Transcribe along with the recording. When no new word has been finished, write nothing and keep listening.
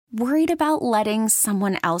Worried about letting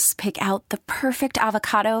someone else pick out the perfect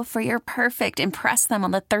avocado for your perfect impress them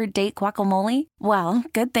on the third date guacamole? Well,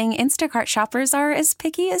 good thing Instacart shoppers are as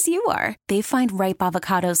picky as you are. They find ripe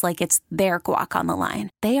avocados like it's their guac on the line.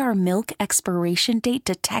 They are milk expiration date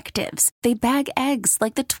detectives. They bag eggs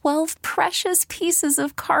like the 12 precious pieces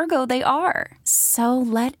of cargo they are. So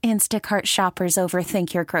let Instacart shoppers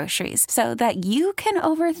overthink your groceries so that you can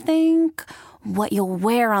overthink what you'll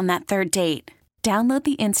wear on that third date. Download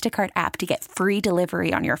the Instacart app to get free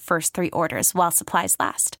delivery on your first 3 orders while supplies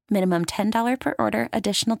last. Minimum $10 per order.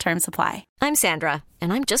 Additional terms apply. I'm Sandra,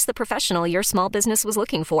 and I'm just the professional your small business was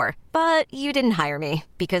looking for. But you didn't hire me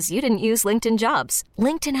because you didn't use LinkedIn Jobs.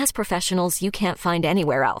 LinkedIn has professionals you can't find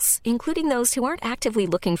anywhere else, including those who aren't actively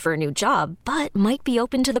looking for a new job, but might be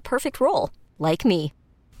open to the perfect role, like me.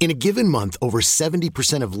 In a given month, over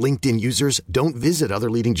 70% of LinkedIn users don't visit other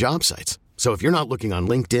leading job sites. So if you're not looking on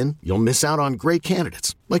LinkedIn, you'll miss out on great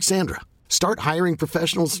candidates like Sandra. Start hiring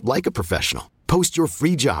professionals like a professional. Post your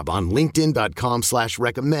free job on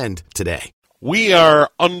linkedin.com/recommend today. We are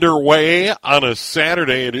underway on a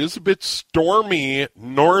Saturday. It is a bit stormy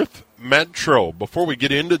north metro. Before we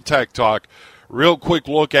get into Tech Talk, real quick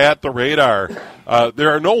look at the radar. There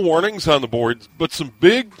are no warnings on the boards, but some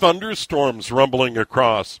big thunderstorms rumbling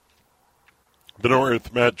across the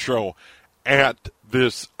north metro at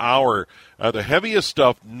this hour. The heaviest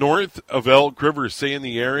stuff north of Elk River, say in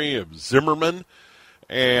the area of Zimmerman,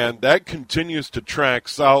 and that continues to track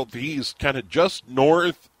southeast, kind of just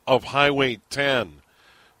north of Highway 10.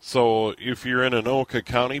 So if you're in Anoka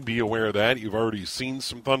County, be aware of that. You've already seen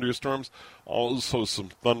some thunderstorms. Also some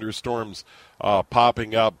thunderstorms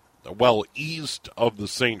popping up well east of the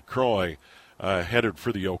St. Croix, headed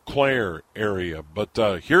for the Eau Claire area. But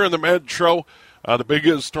here in the metro, the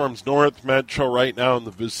biggest storms north metro right now in the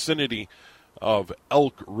vicinity of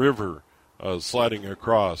Elk River, sliding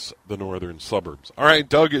across the northern suburbs. All right,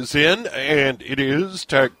 Doug is in, and it is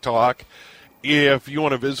Tech Talk. If you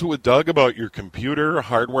want to visit with Doug about your computer,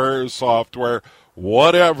 hardware, software,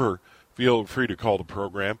 whatever, feel free to call the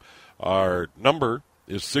program. Our number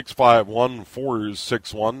is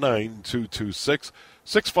 651-461-9226,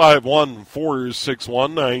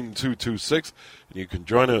 651-461-9226. And you can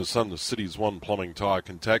join us on the city's One Plumbing Talk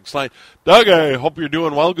and Text line. Doug, I hope you're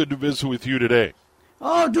doing well. Good to visit with you today.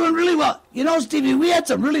 Oh, doing really well. You know, Stevie, we had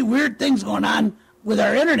some really weird things going on with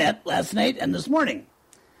our internet last night and this morning.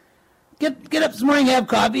 Get up this morning, have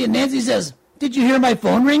coffee, and Nancy says, "Did you hear my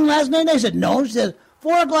phone ring last night?" I said, "No." She says,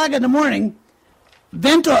 4 o'clock in the morning,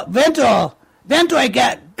 Vento I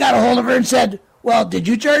got a hold of her and said, "Well, did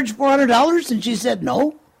you charge $400? And she said,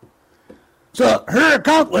 "No." So her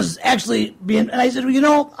account was actually being, and I said, "Well, you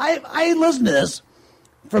know, I listen to this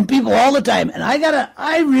from people all the time, and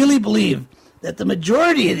I really believe that the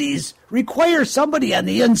majority of these require somebody on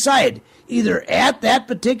the inside, either at that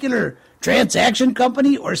particular transaction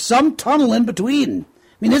company or some tunnel in between.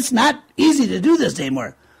 I mean, it's not easy to do this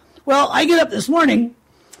anymore." Well, I get up this morning,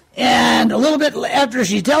 and a little bit after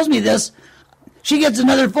she tells me this, she gets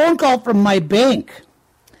another phone call from my bank.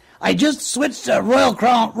 I just switched to Royal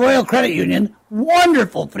Credit Union,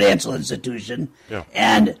 wonderful financial institution,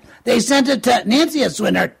 and they sent it to Nancy at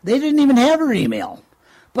Swinhart. They didn't even have her email,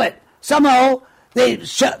 but somehow they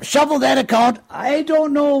shuffled that account. I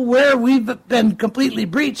don't know where we've been completely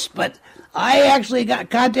breached, but I actually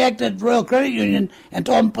contacted Royal Credit Union and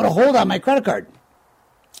told them to put a hold on my credit card.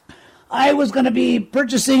 I was going to be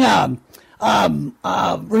purchasing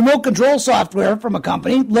remote control software from a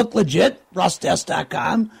company, looked legit,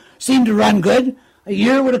 rustest.com, seemed to run good. A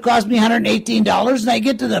year would have cost me $118, and I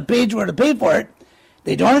get to the page where to pay for it.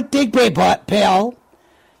 They don't take PayPal.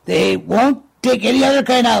 They won't take any other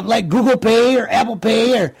kind of, like Google Pay or Apple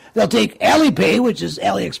Pay, or they'll take Alipay, which is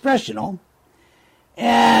AliExpress, you know.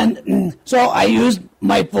 And so I used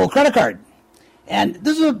my full credit card. And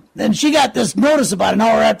then she got this notice about an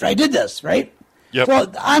hour after I did this, right? Yep.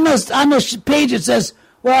 So on the page it says,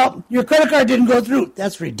 "Well, your credit card didn't go through."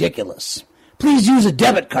 That's ridiculous. "Please use a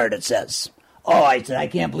debit card," it says. Oh, I said, I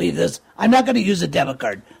can't believe this. I'm not going to use a debit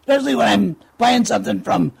card, especially when I'm buying something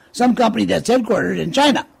from some company that's headquartered in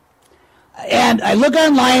China. And I look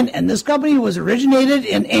online, and this company was originated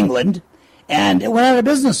in England, and it went out of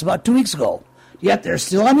business about 2 weeks ago. Yet they're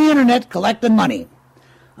still on the internet collecting money.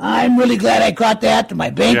 I'm really glad I caught that, and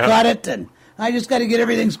my bank caught it, and I just got to get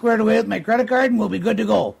everything squared away with my credit card, and we'll be good to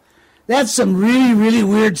go. That's some really, really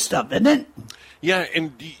weird stuff, isn't it? Yeah,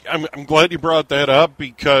 and I'm glad you brought that up,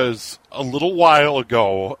 because a little while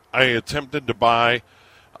ago I attempted to buy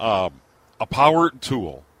a power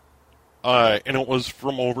tool, and it was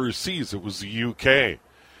from overseas. It was the UK.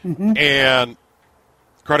 Mm-hmm. And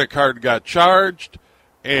credit card got charged,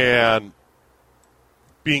 and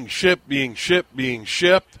being shipped,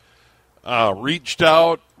 reached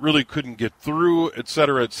out, really couldn't get through, et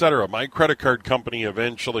cetera, et cetera. My credit card company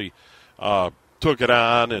eventually took it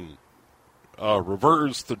on and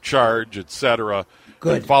reversed the charge, et cetera,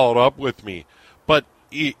 and followed up with me. But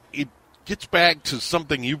it gets back to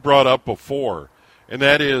something you brought up before, and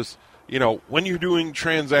that is, when you're doing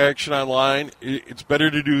transaction online, it's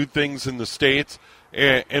better to do things in the States,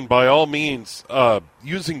 and by all means,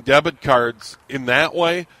 using debit cards in that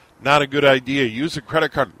way, not a good idea. Use a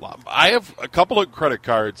credit card. I have a couple of credit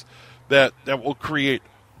cards that will create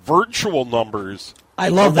virtual numbers. I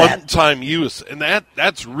love that. One-time use, and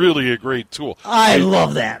that's really a great tool. I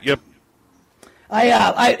love that. Yep.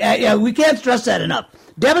 We can't stress that enough.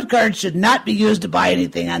 Debit cards should not be used to buy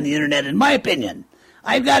anything on the internet, in my opinion.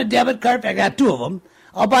 I've got a debit card. I got two of them.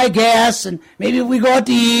 I'll buy gas, and maybe if we go out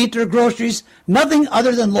to eat or groceries, nothing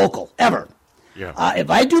other than local, ever. Yeah. If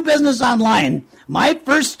I do business online, my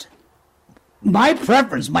first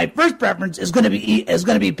preference is going to be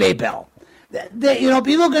PayPal.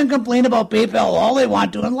 People can complain about PayPal all they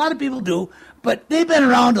want to, and a lot of people do, but they've been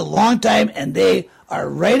around a long time, and they are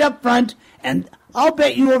right up front. And I'll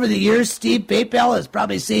bet you over the years, Steve, PayPal has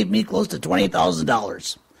probably saved me close to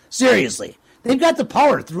 $20,000. Seriously. They've got the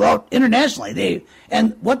power throughout internationally.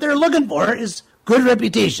 And what they're looking for is good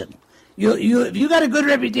reputation. If you got a good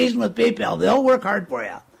reputation with PayPal, they'll work hard for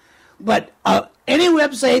you. But any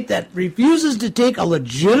website that refuses to take a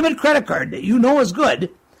legitimate credit card that you know is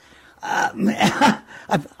good, I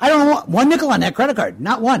don't want one nickel on that credit card,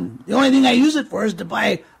 not one. The only thing I use it for is to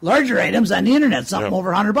buy larger items on the internet, something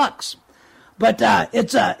over $100. But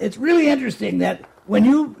it's really interesting that when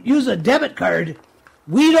you use a debit card,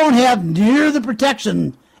 we don't have near the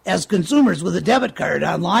protection as consumers with a debit card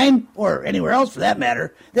online or anywhere else for that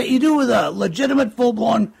matter that you do with a legitimate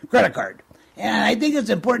full-blown credit card. And I think it's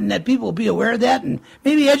important that people be aware of that and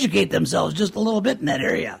maybe educate themselves just a little bit in that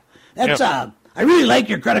area. I really like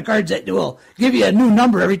your credit cards that will give you a new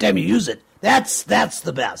number every time you use it. That's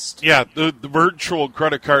the best. Yeah, the virtual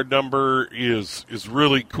credit card number is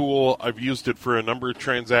really cool. I've used it for a number of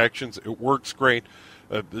transactions. It works great.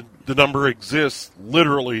 The number exists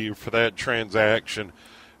literally for that transaction,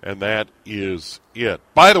 and that is it.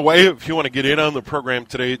 By the way, if you want to get in on the program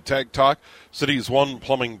today, Tech Talk, City's One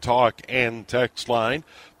Plumbing Talk and Text Line.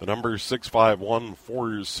 The number is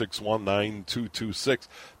 651-461-9226.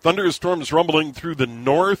 Thunderstorms rumbling through the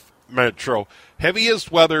North Metro.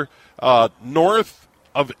 Heaviest weather north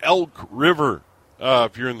of Elk River.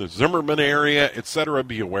 If you're in the Zimmerman area, etc.,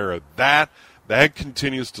 be aware of that. That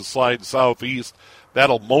continues to slide southeast.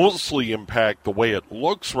 That'll mostly impact the way it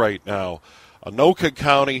looks right now. Anoka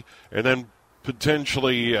County, and then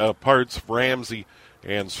potentially parts of Ramsey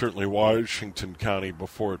and certainly Washington County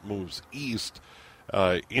before it moves east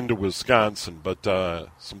into Wisconsin. But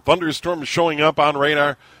some thunderstorms showing up on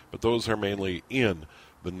radar, but those are mainly in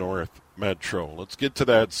the North Metro. Let's get to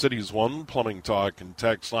that Cities One Plumbing Talk and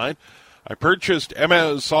Text Line. I purchased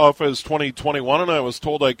MS Office 2021, and I was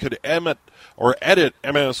told I could edit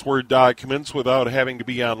MS Word documents without having to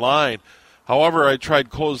be online. However, I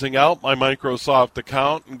tried closing out my Microsoft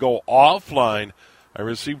account and go offline. I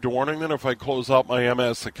received a warning that if I close out my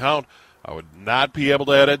MS account, I would not be able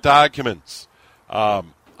to edit documents.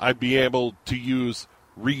 I'd be able to use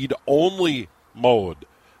read-only mode.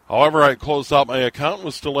 However, I closed out my account and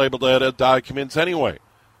was still able to edit documents anyway.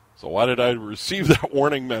 So why did I receive that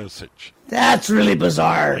warning message? That's really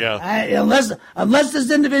bizarre. Yeah. Unless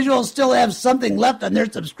this individual still has something left on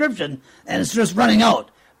their subscription and it's just running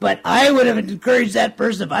out. But I would have encouraged that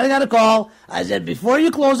person, if I got a call, I said, before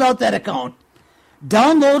you close out that account,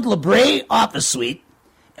 download Libre Office Suite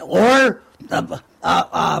or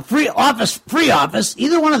Free Office,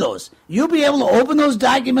 either one of those. You'll be able to open those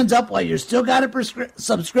documents up while you're still got a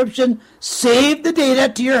subscription, save the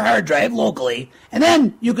data to your hard drive locally, and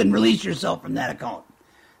then you can release yourself from that account.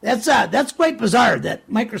 That's quite bizarre that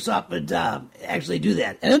Microsoft would actually do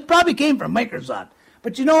that. And it probably came from Microsoft.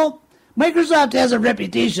 But Microsoft has a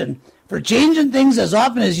reputation for changing things as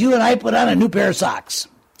often as you and I put on a new pair of socks.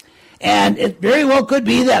 And it very well could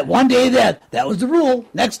be that one day that was the rule.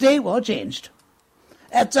 Next day, well, it changed.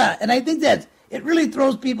 And I think that it really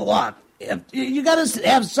throws people off. You got to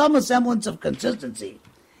have some semblance of consistency.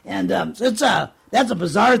 And that's a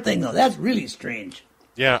bizarre thing, though. That's really strange.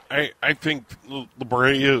 Yeah, I think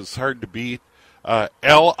Libre is hard to beat.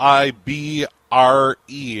 Libre,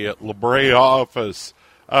 Libre Office.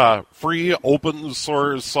 Free open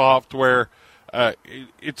source software.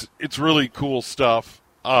 It's really cool stuff.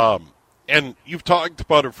 And you've talked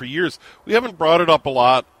about it for years. We haven't brought it up a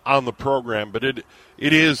lot on the program, but it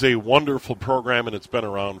it is a wonderful program, and it's been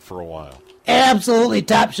around for a while. Absolutely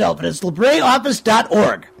top shelf. And it's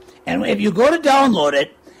LibreOffice.org. And if you go to download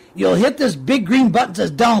it, you'll hit this big green button that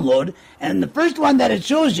says download. And the first one that it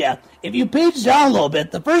shows you, if you page down a little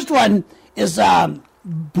bit, the first one is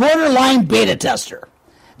borderline beta tester.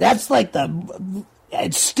 That's like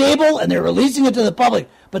it's stable, and they're releasing it to the public.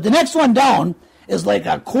 But the next one down is like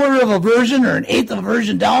a quarter of a version or an eighth of a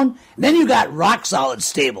version down. And then you got rock solid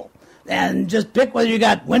stable. And just pick whether you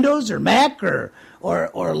got Windows or Mac or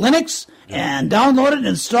Linux, and download it and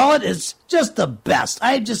install it. It's just the best.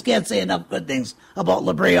 I just can't say enough good things about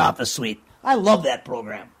LibreOffice Suite. I love that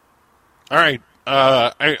program. All right.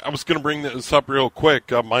 I was going to bring this up real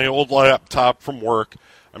quick. My old laptop from work,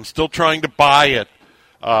 I'm still trying to buy it.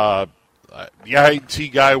 The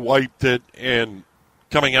IT guy wiped it and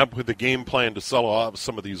coming up with a game plan to sell off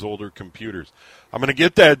some of these older computers. I'm going to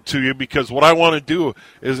get that to you because what I want to do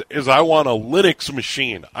is I want a Linux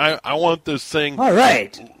machine. I want this thing. All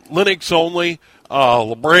right. Linux only,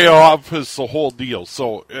 LibreOffice, the whole deal.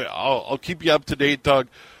 So I'll keep you up to date, Doug.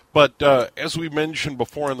 But as we mentioned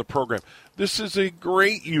before in the program, this is a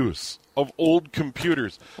great use of old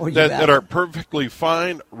computers that are perfectly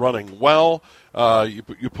fine, running well. You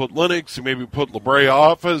put Linux, you maybe put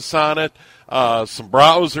LibreOffice on it, some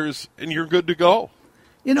browsers, and you're good to go.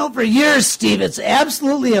 You know, for years, Steve, it's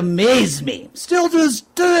absolutely amazed me. Still to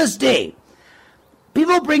this day,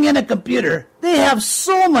 people bring in a computer. They have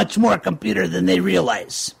so much more computer than they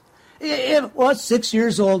realize. It's 6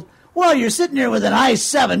 years old. Well, you're sitting there with an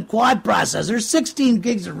i7 quad processor, 16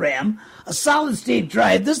 gigs of RAM, a solid-state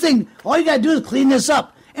drive. This thing, all you got to do is clean this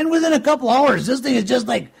up. And within a couple hours, this thing is just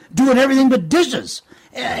like doing everything but dishes.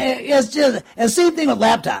 It's just the same thing with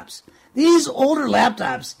laptops. These older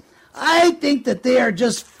laptops, I think that they are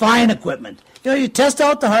just fine equipment. You know, you test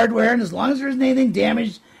out the hardware, and as long as there isn't anything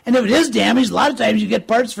damaged, and if it is damaged, a lot of times you get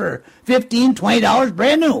parts for $15, $20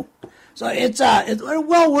 brand new. So it's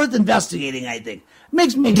well worth investigating, I think.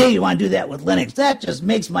 Makes me day you want to do that with Linux. That just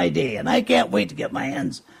makes my day, and I can't wait to get my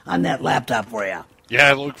hands on that laptop for you. Yeah,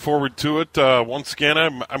 I look forward to it. Once again,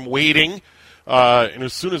 I'm waiting, and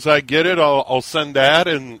as soon as I get it, I'll send that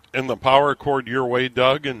and the power cord your way,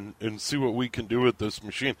 Doug, and see what we can do with this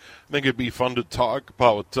machine. I think it'd be fun to talk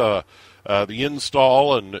about the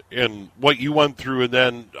install and what you went through, and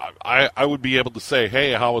then I would be able to say,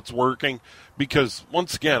 hey, how it's working, because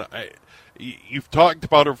once again, you've talked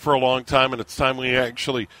about it for a long time, and it's time we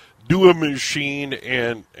actually do a machine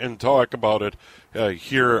and talk about it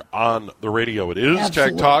here on the radio. It is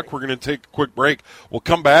Absolutely. Tech Talk. We're going to take a quick break. We'll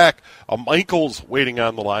come back. Michael's waiting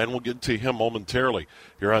on the line. We'll get to him momentarily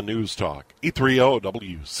here on News Talk, E30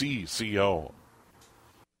 WCCO.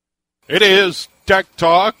 It is Tech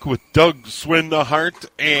Talk with Doug Swindehart,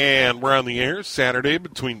 and we're on the air Saturday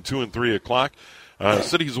between 2 and 3 o'clock.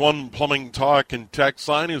 City's One Plumbing Talk and Text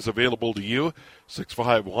line is available to you,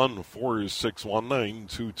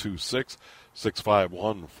 651-461-9226,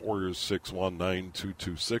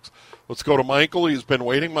 651-461-9226. Let's go to Michael. He's been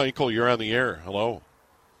waiting. Michael, you're on the air. Hello.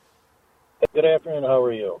 Good afternoon. How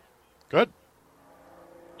are you? Good.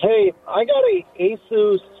 Hey, I got a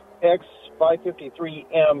Asus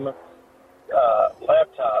X553M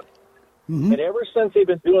laptop. Mm-hmm. And ever since they've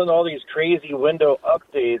been doing all these crazy window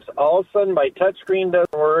updates, all of a sudden my touchscreen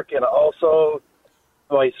doesn't work, and also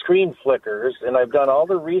my screen flickers. And I've done all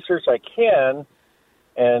the research I can,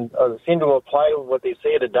 and seem to apply what they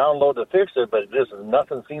say to download to fix it, but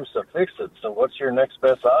nothing seems to fix it. So what's your next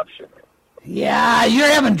best option? Yeah, you're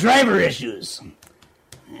having driver issues.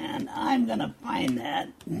 And I'm going to find that.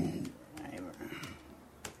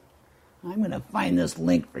 I'm going to find this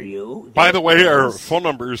link for you. By the way, our phone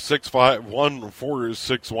number is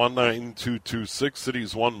 651-461-9226,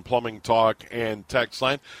 Cities One Plumbing Talk and Text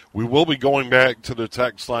line. We will be going back to the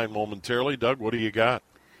text line momentarily. Doug, what do you got?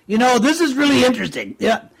 You know, this is really interesting.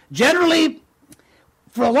 Yeah, generally,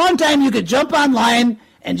 for a long time, you could jump online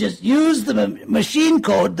and just use the machine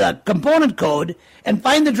code, the component code, and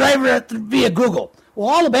find the driver via Google. Well,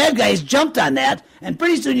 all the bad guys jumped on that, and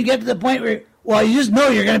pretty soon you get to the point where, well, you just know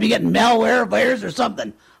you're going to be getting malware, virus, or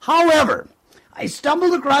something. However, I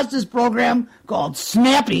stumbled across this program called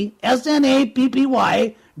Snappy,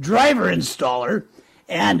 S-N-A-P-P-Y, driver installer,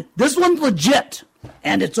 and this one's legit.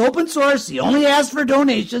 And it's open source. You only ask for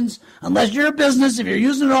donations unless you're a business, if you're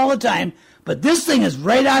using it all the time. But this thing is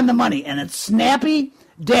right on the money, and it's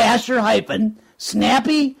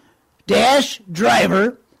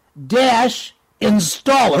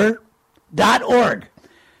snappy-driver-installer.org.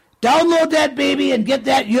 Download that baby and get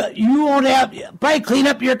that. You won't have, probably clean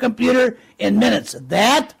up your computer in minutes.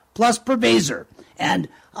 That plus Pervasor. And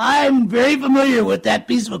I'm very familiar with that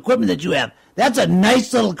piece of equipment that you have. That's a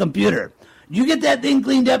nice little computer. You get that thing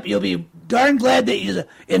cleaned up, you'll be darn glad that you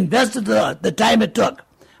invested the time it took.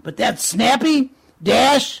 But that's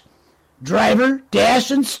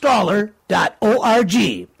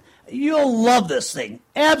snappy-driver-installer.org. You'll love this thing.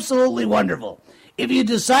 Absolutely wonderful. If you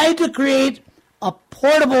decide to create a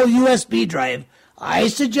portable USB drive, I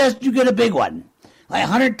suggest you get a big one. Like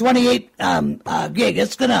 128 gig.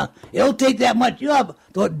 It'll take that much. You'll have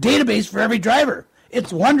the database for every driver.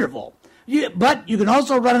 It's wonderful. But you can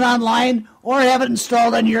also run it online or have it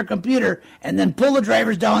installed on your computer and then pull the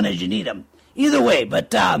drivers down as you need them. Either way,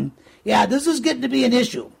 but this is getting to be an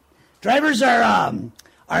issue. Drivers are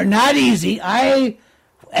not easy. I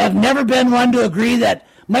have never been one to agree that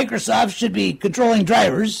Microsoft should be controlling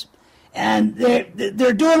drivers, and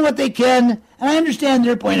they're doing what they can, and I understand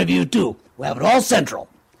their point of view too. We have it all central,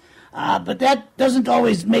 but that doesn't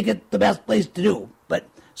always make it the best place to do. But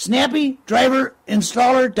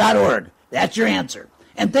snappy-driver-installer.org. That's your answer.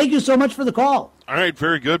 And thank you so much for the call. All right,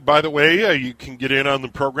 very good. By the way, you can get in on the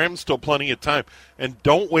program. Still plenty of time. And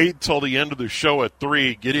don't wait till the end of the show at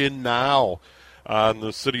 3. Get in now on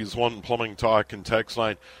the City's One Plumbing Talk and text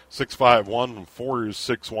line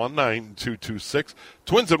 651-461-9226.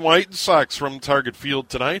 Twins and White Sox from Target Field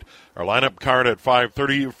tonight. Our lineup card at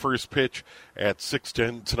 5:30. First pitch at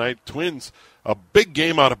 6:10 tonight. Twins, a big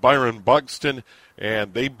game out of Byron Buxton,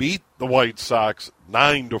 and they beat the White Sox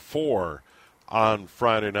 9-4 on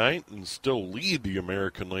Friday night and still lead the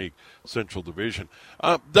American League Central Division.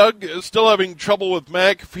 Doug is still having trouble with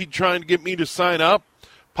McAfee trying to get me to sign up.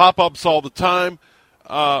 Pop-ups all the time.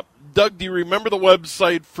 Doug, do you remember the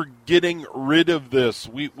website for getting rid of this?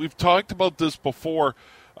 We've talked about this before.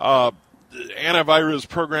 Antivirus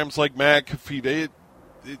programs like McAfee,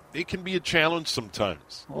 they can be a challenge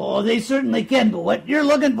sometimes. Oh, they certainly can. But what you're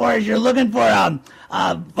looking for is a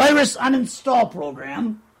virus uninstall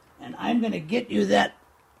program. And I'm going to get you that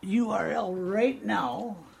URL right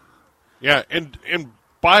now. Yeah, and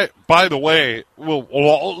by the way, we'll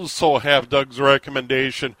also have Doug's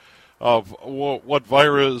recommendation of what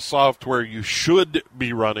virus software you should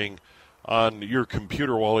be running on your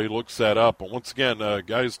computer while he looks that up. But once again,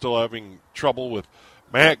 guys still having trouble with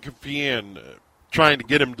McAfee and trying to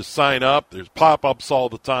get him to sign up. There's pop-ups all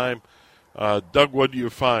the time. Doug, what do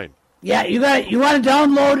you find? Yeah, you want to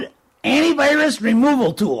download Antivirus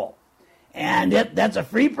Removal Tool. And that's a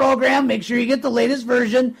free program. Make sure you get the latest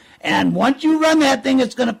version. And once you run that thing,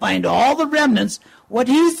 it's going to find all the remnants. What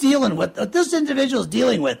he's dealing with, what this individual is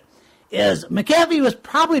dealing with, is McAfee was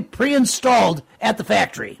probably pre-installed at the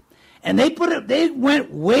factory. And they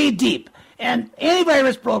went way deep. And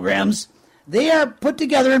antivirus programs, they are put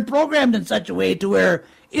together and programmed in such a way to where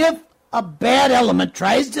if a bad element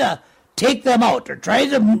tries to take them out or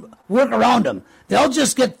tries to work around them, they'll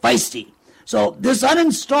just get feisty. So this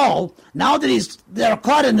uninstall, now that they're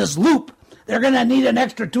caught in this loop, they're going to need an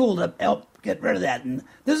extra tool to help get rid of that. And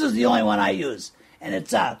this is the only one I use. And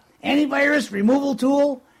it's a antivirus removal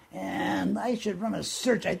tool. And I should run a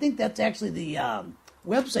search. I think that's actually the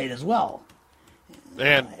website as well.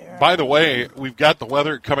 And by the way, we've got the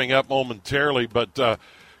weather coming up momentarily, but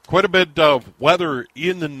quite a bit of weather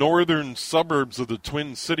in the northern suburbs of the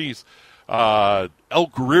Twin Cities.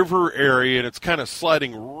 Elk River area, and it's kind of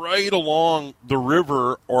sliding right along the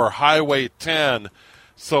river or Highway 10.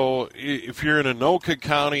 So if you're in Anoka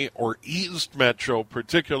County or East Metro,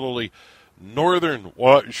 particularly northern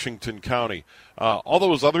Washington County, all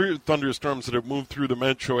those other thunderstorms that have moved through the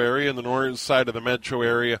metro area and the north side of the metro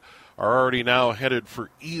area are already now headed for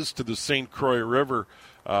east to the St. Croix River.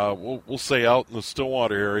 We'll say out in the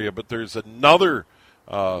Stillwater area, but there's another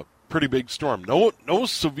pretty big storm. No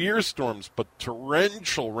severe storms, but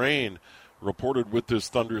torrential rain reported with this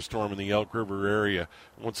thunderstorm in the Elk River area.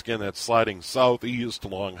 Once again, that's sliding southeast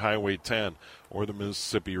along Highway 10 or the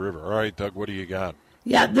Mississippi River. All right, Doug, what do you got?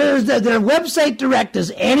 Yeah, their website direct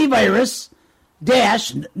is antivirus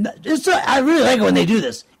dash. I really like it when they do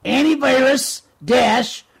this. Antivirus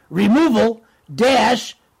dash removal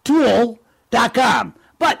dash tool.com.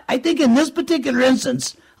 But I think in this particular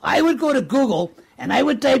instance, I would go to Google and I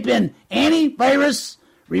would type in antivirus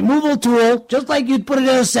removal tool, just like you'd put it in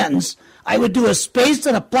a sentence. I would do a space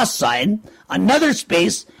and a plus sign, another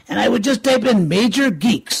space, and I would just type in Major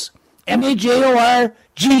Geeks,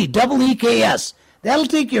 MAJORGEEKS. That'll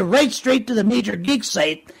take you right straight to the Major Geeks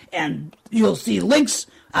site, and you'll see links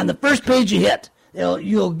on the first page you hit.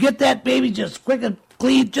 You'll get that baby just quick and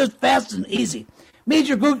clean, just fast and easy.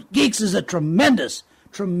 Major Geeks is a tremendous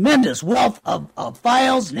wealth of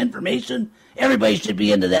files and information. Everybody should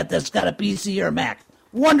be into that that's got a PC or a Mac.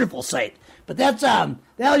 Wonderful site. But that's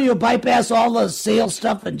that'll you bypass all the sales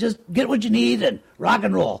stuff and just get what you need and rock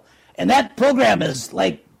and roll. And that program is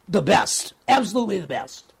like the best, absolutely the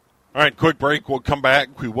best. All right, quick break. We'll come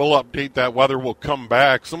back. We will update that weather. We'll come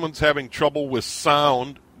back. Someone's having trouble with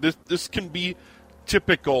sound. This can be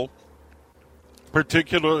typical,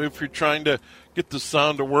 particularly if you're trying to get the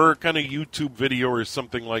sound to work on a YouTube video or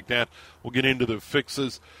something like that. We'll get into the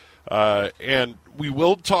fixes. And we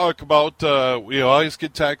will talk about, we always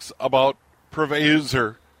get texts about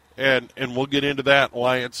Provaser, and we'll get into that,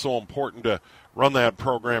 why it's so important to run that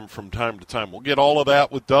program from time to time. We'll get all of that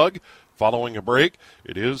with Doug following a break.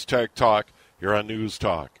 It is Tech Talk here on News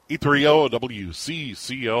Talk, 830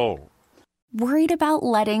 WCCO. Worried about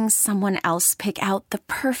letting someone else pick out the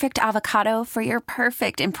perfect avocado for your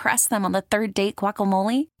perfect impress them on the third date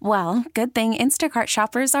guacamole? Well, good thing Instacart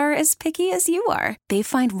shoppers are as picky as you are. They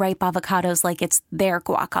find ripe avocados like it's their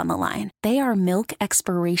guac on the line. They are milk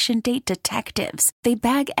expiration date detectives. They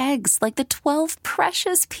bag eggs like the 12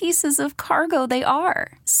 precious pieces of cargo they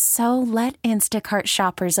are. So let Instacart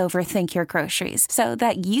shoppers overthink your groceries so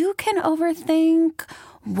that you can overthink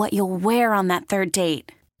what you'll wear on that third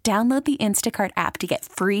date. Download the Instacart app to get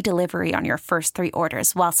free delivery on your first 3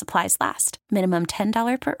 orders while supplies last. Minimum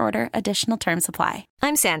 $10 per order. Additional terms apply.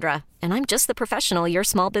 I'm Sandra, and I'm just the professional your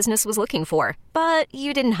small business was looking for. But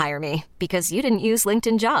you didn't hire me because you didn't use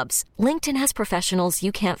LinkedIn Jobs. LinkedIn has professionals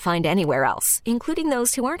you can't find anywhere else, including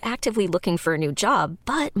those who aren't actively looking for a new job,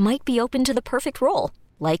 but might be open to the perfect role,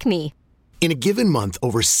 like me. In a given month,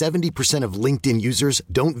 over 70% of LinkedIn users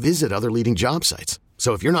don't visit other leading job sites.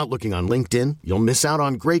 So if you're not looking on LinkedIn, you'll miss out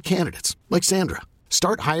on great candidates like Sandra.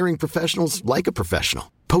 Start hiring professionals like a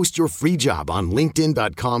professional. Post your free job on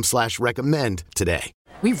linkedin.com/recommend today.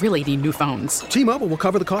 We really need new phones. T-Mobile will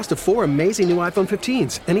cover the cost of 4 amazing new iPhone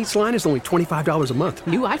 15s, and each line is only $25 a month.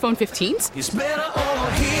 New iPhone 15s? It's better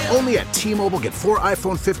over here. Only at T-Mobile, get 4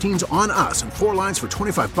 iPhone 15s on us and 4 lines for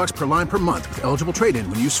 $25 per line per month with eligible trade-in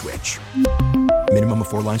when you switch. Minimum of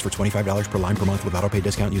 4 lines for $25 per line per month with autopay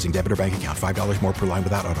discount using debit or bank account. $5 more per line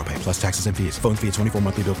without autopay, plus taxes and fees. Phone fee at 24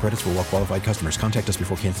 monthly bill credits for well-qualified customers. Contact us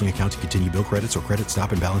before canceling account to continue bill credits or credit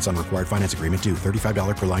stop and balance on required finance agreement due.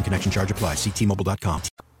 $35 per line connection charge applies. See T-Mobile.com.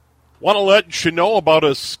 Want to let you know about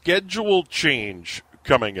a schedule change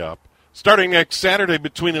coming up. Starting next Saturday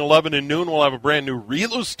between 11 and noon, we'll have a brand new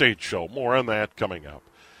real estate show. More on that coming up.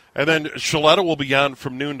 And then Shaletta will be on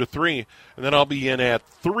from noon to 3, and then I'll be in at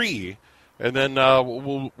 3. And then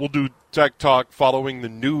we'll do Tech Talk following the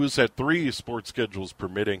news at 3, sports schedules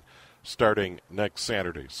permitting, starting next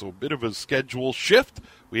Saturday. So a bit of a schedule shift.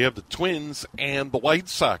 We have the Twins and the White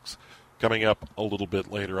Sox coming up a little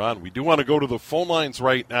bit later on. We do want to go to the phone lines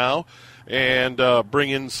right now and bring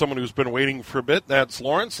in someone who's been waiting for a bit. That's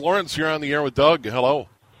Lawrence. Lawrence, you're on the air with Doug. Hello.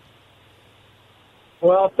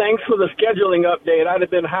 Well, thanks for the scheduling update. I'd have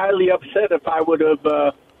been highly upset if I would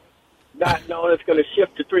have not known it's going to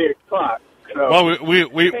shift to 3 o'clock. So, well,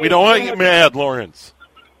 we don't want you mad, Lawrence.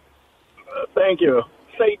 Thank you.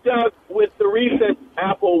 Say, Doug, with the recent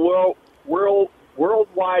Apple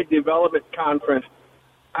Worldwide Development Conference,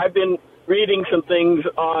 I've been reading some things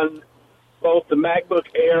on both the MacBook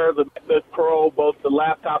Air, the MacBook Pro, both the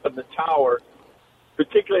laptop and the tower,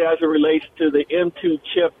 particularly as it relates to the M2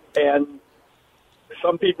 chip and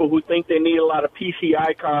some people who think they need a lot of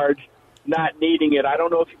PCI cards not needing it. I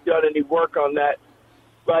don't know if you've done any work on that.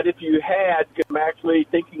 But if you had, I'm actually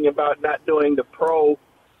thinking about not doing the Pro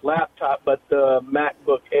laptop, but the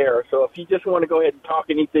MacBook Air. So if you just want to go ahead and talk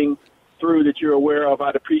anything through that you're aware of,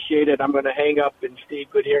 I'd appreciate it. I'm going to hang up, and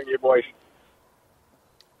Steve, good hearing your voice.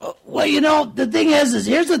 Well, you know, the thing is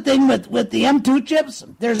here's the thing with the M2 chips.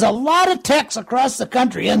 There's a lot of techs across the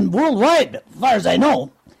country and worldwide, as far as I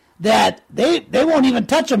know, that they won't even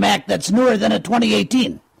touch a Mac that's newer than a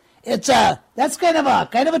 2018. It's that's kind of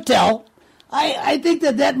a tell. I think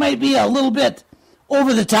that might be a little bit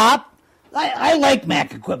over the top. I like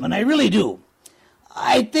Mac equipment. I really do.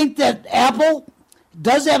 I think that Apple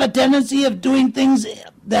does have a tendency of doing things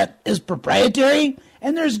that is proprietary,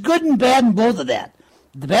 and there's good and bad in both of that.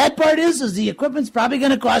 The bad part is the equipment's probably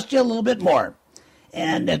going to cost you a little bit more.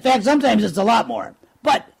 And, in fact, sometimes it's a lot more.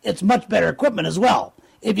 But it's much better equipment as well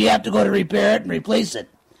if you have to go to repair it and replace it.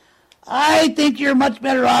 I think you're much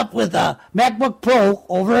better off with a MacBook Pro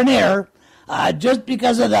over an Air. Just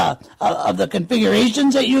because of the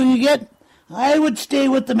configurations that you get, I would stay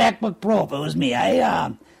with the MacBook Pro if it was me.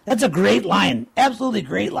 That's a great line, absolutely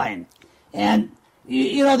great line. And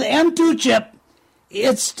you know the M2 chip,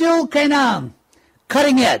 it's still kind of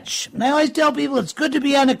cutting edge. And I always tell people it's good to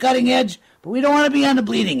be on the cutting edge, but we don't want to be on the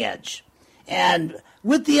bleeding edge. And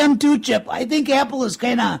with the M2 chip, I think Apple is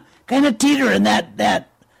kind of teetering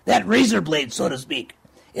that razor blade, so to speak.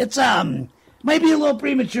 It's might be a little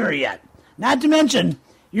premature yet. Not to mention,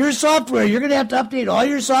 your software, you're going to have to update all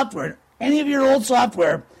your software. Any of your old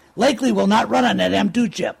software likely will not run on that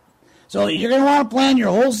M2 chip. So you're going to want to plan your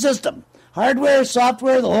whole system, hardware,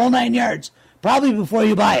 software, the whole 9 yards, probably before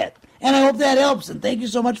you buy it. And I hope that helps, and thank you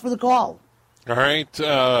so much for the call. All right,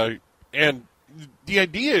 and the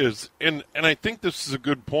idea is, and I think this is a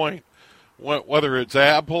good point, whether it's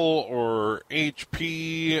Apple or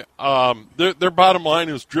HP, their bottom line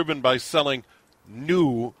is driven by selling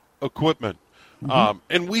new equipment.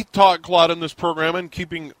 And we talk a lot in this program and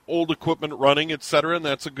keeping old equipment running, et cetera, and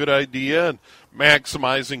that's a good idea, and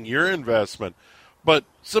maximizing your investment. But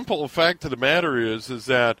simple fact of the matter is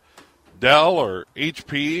that Dell or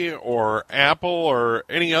HP or Apple or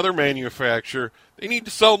any other manufacturer, they need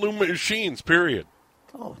to sell new machines, period.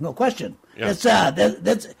 Oh, no question. Yeah.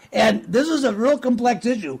 And this is a real complex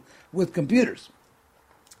issue with computers.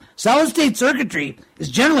 Solid-state circuitry is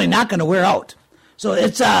generally not going to wear out. So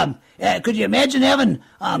it's could you imagine having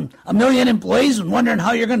a million employees and wondering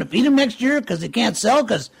how you're going to feed them next year because they can't sell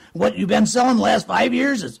because what you've been selling the last 5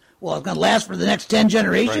 years is, well, it's going to last for the next 10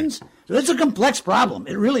 generations? Right. So it's a complex problem.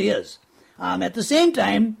 It really is. At the same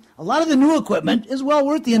time, a lot of the new equipment is well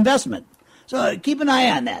worth the investment. So keep an eye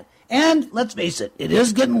on that. And let's face it, it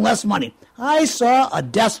is getting less money. I saw a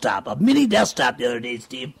mini desktop the other day,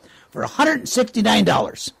 Steve, for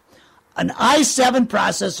 $169. An i7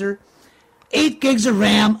 processor, 8 gigs of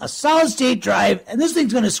RAM, a solid-state drive, and this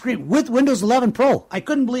thing's going to scream with Windows 11 Pro. I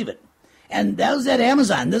couldn't believe it. And that was at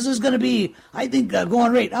Amazon. This is going to be, I think,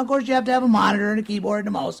 going rate. Now, of course, you have to have a monitor and a keyboard and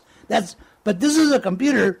a mouse. But this is a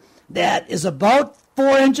computer that is about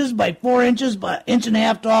 4 inches by 4 inches by inch and a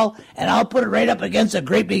half tall, and I'll put it right up against a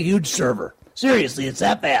great big huge server. Seriously, it's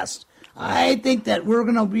that fast. I think that we're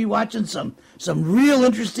going to be watching some real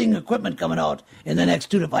interesting equipment coming out in the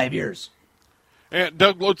next 2 to 5 years. And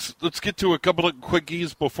Doug, let's get to a couple of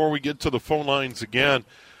quickies before we get to the phone lines again.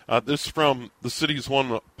 This is from the City's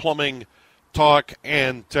One Plumbing Talk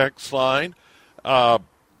and Text line.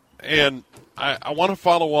 And I want to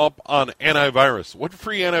follow up on antivirus. What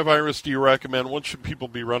free antivirus do you recommend? What should people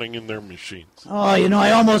be running in their machines? Oh,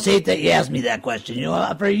 I almost hate that you asked me that question.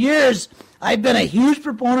 For years, I've been a huge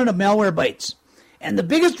proponent of malware bytes. And the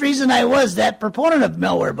biggest reason I was that proponent of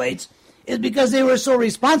malware bytes is because they were so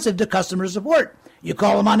responsive to customer support. You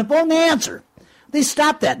call them on the phone, they answer. They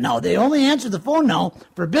stopped that now. They only answer the phone now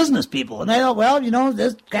for business people. And I thought, well,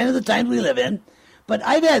 that's kind of the times we live in. But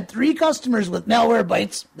I've had 3 customers with malware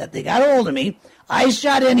bytes that they got a hold of me. I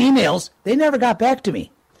shot in emails. They never got back to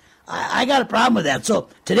me. I got a problem with that. So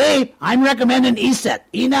today, I'm recommending ESET,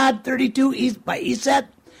 ENOD 32 by ESET.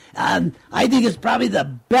 I think it's probably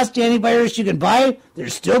the best antivirus you can buy. They're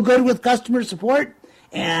still good with customer support.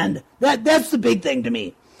 And that's the big thing to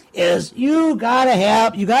me, is you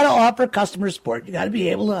gotta offer customer support. You gotta be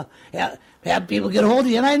able to have people get a hold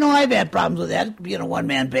of you. And I know I've had problems with that, being a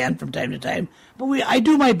one-man band from time to time. But I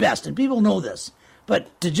do my best, and people know this.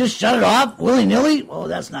 But to just shut it off willy-nilly, well,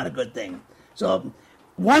 that's not a good thing. So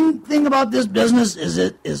one thing about this business is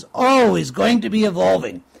it is always going to be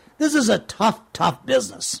evolving. This is a tough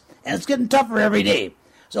business, and it's getting tougher every day.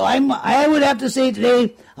 So I would have to say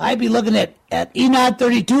today I'd be looking at ENOD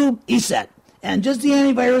 32 ESET, and just the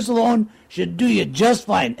antivirus alone should do you just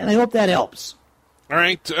fine, and I hope that helps. All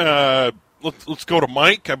right, let's go to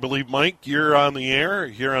Mike. I believe, Mike, you're on the air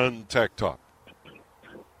here on Tech Talk.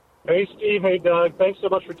 Hey, Steve. Hey, Doug. Thanks so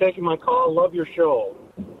much for taking my call. Love your show.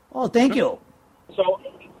 Oh, thank you. So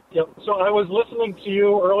I was listening to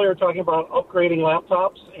you earlier talking about upgrading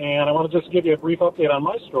laptops, and I want to just give you a brief update on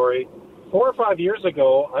my story. 4 or 5 years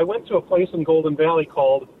ago, I went to a place in Golden Valley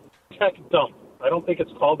called Tech Dump. I don't think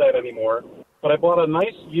it's called that anymore, but I bought a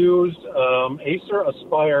nice used Acer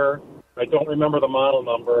Aspire. I don't remember the model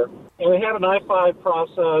number. And it had an i5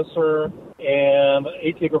 processor and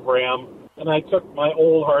 8 gig of RAM. And I took my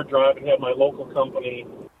old hard drive and had my local company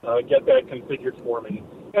get that configured for me.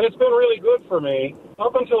 And it's been really good for me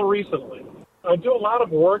up until recently. I do a lot of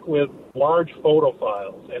work with large photo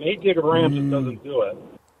files, and 8 gig of RAM just doesn't do it.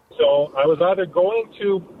 So I was either going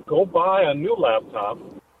to go buy a new laptop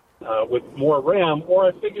with more RAM, or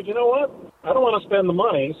I figured, you know what, I don't want to spend the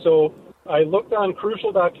money. So I looked on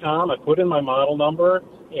Crucial.com, I put in my model number,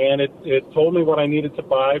 and it told me what I needed to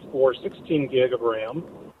buy for 16 gig of RAM.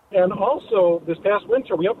 And also, this past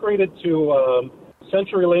winter, we upgraded to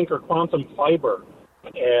CenturyLink or Quantum Fiber,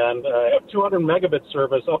 and have 200 megabit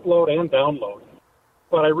service upload and download.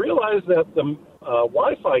 But I realized that the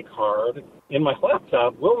Wi-Fi card in my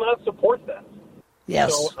laptop will not support that.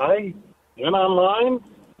 Yes. So I went online,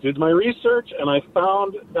 did my research, and I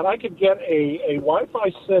found that I could get a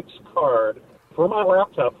Wi-Fi 6 card for my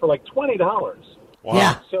laptop for like $20. Wow.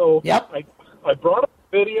 Yeah. So yep. I brought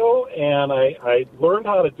video, and I learned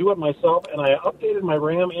how to do it myself, and I updated my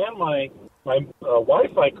RAM and my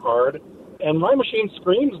Wi-Fi card, and my machine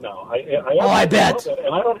screams now. I bet. Love it,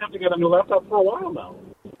 and I don't have to get a new laptop for a while now.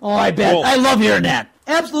 Oh, I bet. Cool. I love hearing that.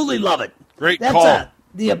 Absolutely love it. Great That's call.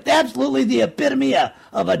 Absolutely the epitome of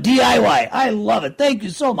a DIY. I love it. Thank you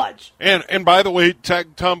so much. And by the way,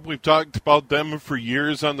 TechTump, we've talked about them for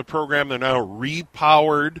years on the program. They're now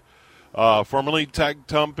repowered, formerly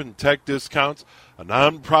TechTump and Tech Discounts, a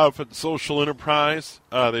nonprofit social enterprise.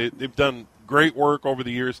 They've done great work over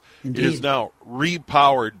the years. Indeed. It is now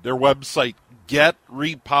repowered. Their website,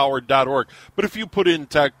 getrepowered.org. But if you put in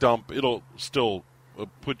TechTump, it'll still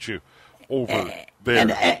put you over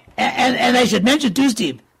there. And I should mention, too,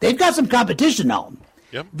 Steve, they've got some competition now.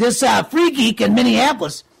 Yep. This Free Geek in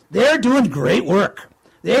Minneapolis, they're doing great work.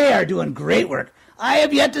 They are doing great work. I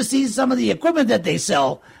have yet to see some of the equipment that they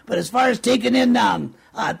sell, but as far as taking in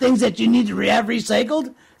things that you need to have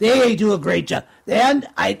recycled, they do a great job. And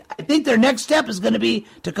I think their next step is going to be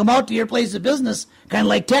to come out to your place of business, kind of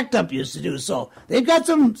like TechTump used to do. So they've got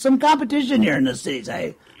some competition here in the cities.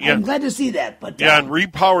 I'm glad to see that. But and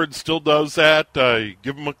Repowered still does that.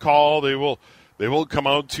 Give them a call. They will come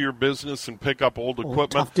out to your business and pick up old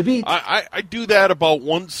equipment. Tough to beat. I do that about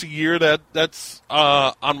once a year. That's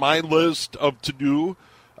on my list of to do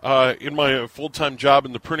in my full-time job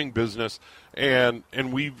in the printing business. And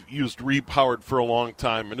we've used Repowered for a long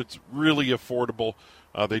time, and it's really affordable.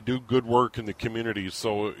 They do good work in the community.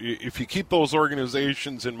 So if you keep those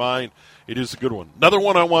organizations in mind, it is a good one. Another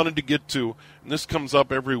one I wanted to get to, and this comes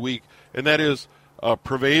up every week, and that is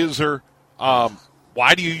Prevazor.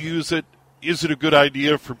 Why do you use it? Is it a good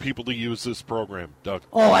idea for people to use this program, Doug?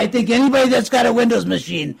 Oh, I think anybody that's got a Windows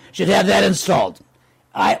machine should have that installed.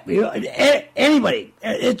 Anybody.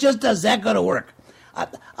 It just does that good of work.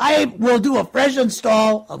 I will do a fresh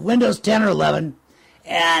install of Windows 10 or 11,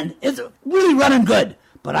 and it's really running good.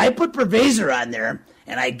 But I put Prevazor on there,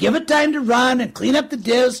 and I give it time to run and clean up the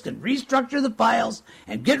disk and restructure the files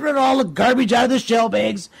and get rid of all the garbage out of the shell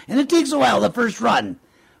bags, and it takes a while, the first run.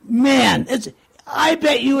 Man, I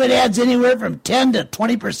bet you it adds anywhere from 10 to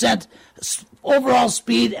 20% overall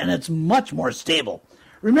speed, and it's much more stable.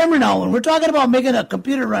 Remember now, when we're talking about making a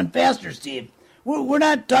computer run faster, Steve, we're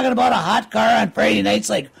not talking about a hot car on Friday nights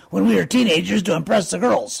like when we were teenagers to impress the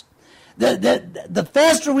girls. The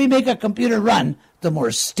faster we make a computer run, the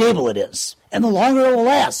more stable it is, and the longer it will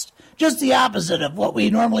last. Just the opposite of what we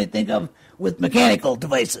normally think of with mechanical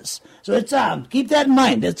devices. So it's keep that in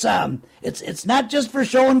mind. It's not just for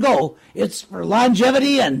show and go. It's for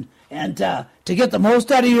longevity and to get the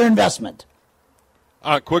most out of your investment.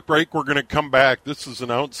 Quick break. We're going to come back. This is an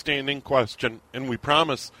outstanding question, and we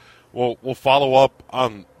promise we'll follow up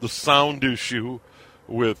on the sound issue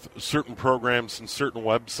with certain programs and certain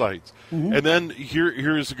websites. Mm-hmm. And then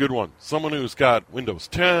here's a good one. Someone who's got Windows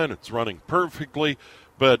 10, it's running perfectly,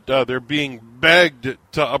 but they're being begged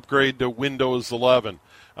to upgrade to Windows 11.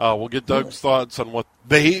 We'll get Doug's thoughts on what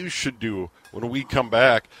they should do when we come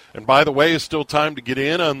back. And by the way, it's still time to get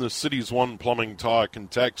in on the City's One Plumbing Talk and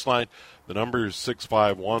text line. The number is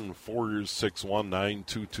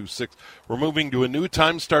 651-461-9226. We're moving to a new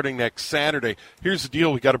time starting next Saturday. Here's the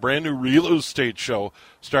deal. We got a brand new real estate show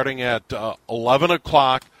starting at 11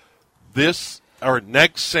 o'clock next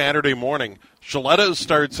Saturday morning. Shaletta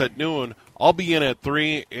starts at noon. I'll be in at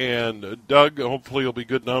 3, and Doug, hopefully, will be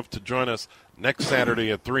good enough to join us next Saturday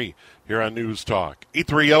at 3 here on News Talk.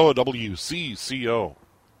 830 WCCO.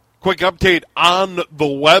 Quick update on the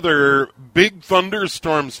weather. Big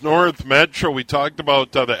thunderstorms north metro. We talked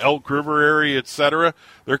about the Elk River area, etc.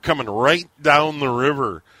 They're coming right down the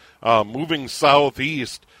river, moving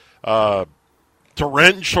southeast.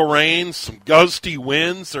 Torrential rain, some gusty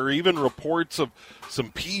winds. There are even reports of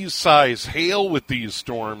some pea-sized hail with these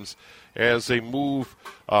storms as they move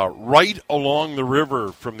right along the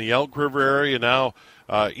river from the Elk River area, now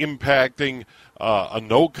impacting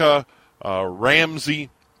Anoka,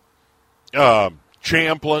 Ramsey,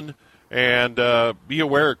 Champlin, and be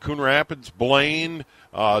aware of Coon Rapids, Blaine,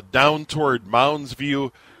 down toward Mounds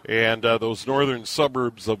View, and those northern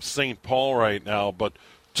suburbs of St. Paul right now. But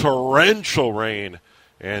torrential rain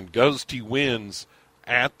and gusty winds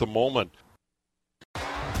at the moment.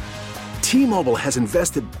 T-Mobile has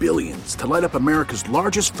invested billions to light up America's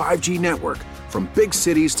largest 5G network, from big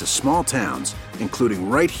cities to small towns, including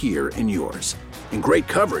right here in yours. And great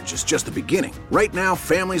coverage is just the beginning. Right now,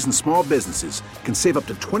 families and small businesses can save up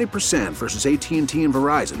to 20% versus AT&T and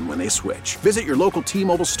Verizon when they switch. Visit your local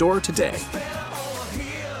T-Mobile store today.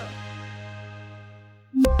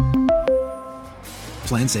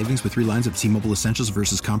 Plan savings with 3 lines of T-Mobile Essentials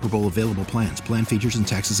versus comparable available plans. Plan features and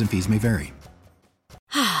taxes and fees may vary.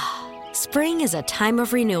 Spring is a time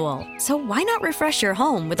of renewal, so why not refresh your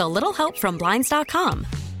home with a little help from Blinds.com?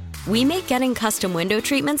 We make getting custom window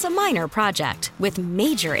treatments a minor project with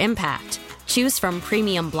major impact. Choose from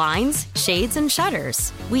premium blinds, shades, and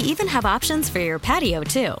shutters. We even have options for your patio,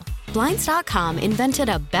 too. Blinds.com invented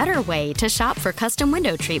a better way to shop for custom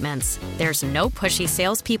window treatments. There's no pushy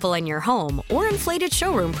salespeople in your home or inflated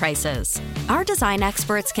showroom prices. Our design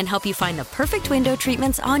experts can help you find the perfect window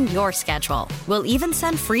treatments on your schedule. We'll even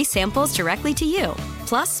send free samples directly to you.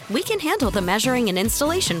 Plus, we can handle the measuring and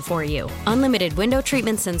installation for you. Unlimited window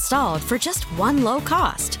treatments installed for just one low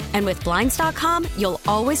cost. And with Blinds.com, you'll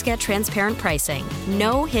always get transparent pricing.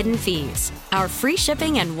 No hidden fees. Our free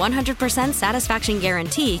shipping and 100% satisfaction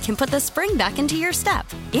guarantee can put the spring back into your step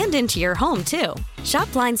and into your home, too.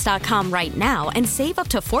 Shop Blinds.com right now and save up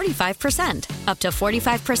to 45%. Up to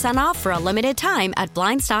 45% off for a limited time at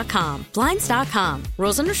Blinds.com. Blinds.com.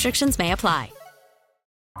 Rules and restrictions may apply.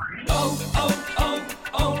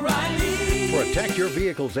 Protect your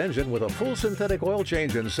vehicle's engine with a full synthetic oil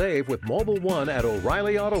change and save with Mobile One at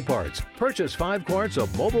O'Reilly Auto Parts. Purchase 5 quarts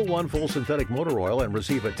of Mobile One full synthetic motor oil and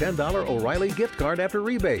receive a $10 O'Reilly gift card after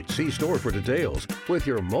rebate. See store for details. With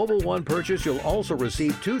your Mobile One purchase, you'll also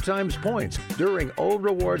receive 2 times points during O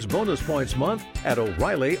Rewards Bonus Points Month at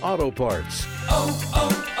O'Reilly Auto Parts.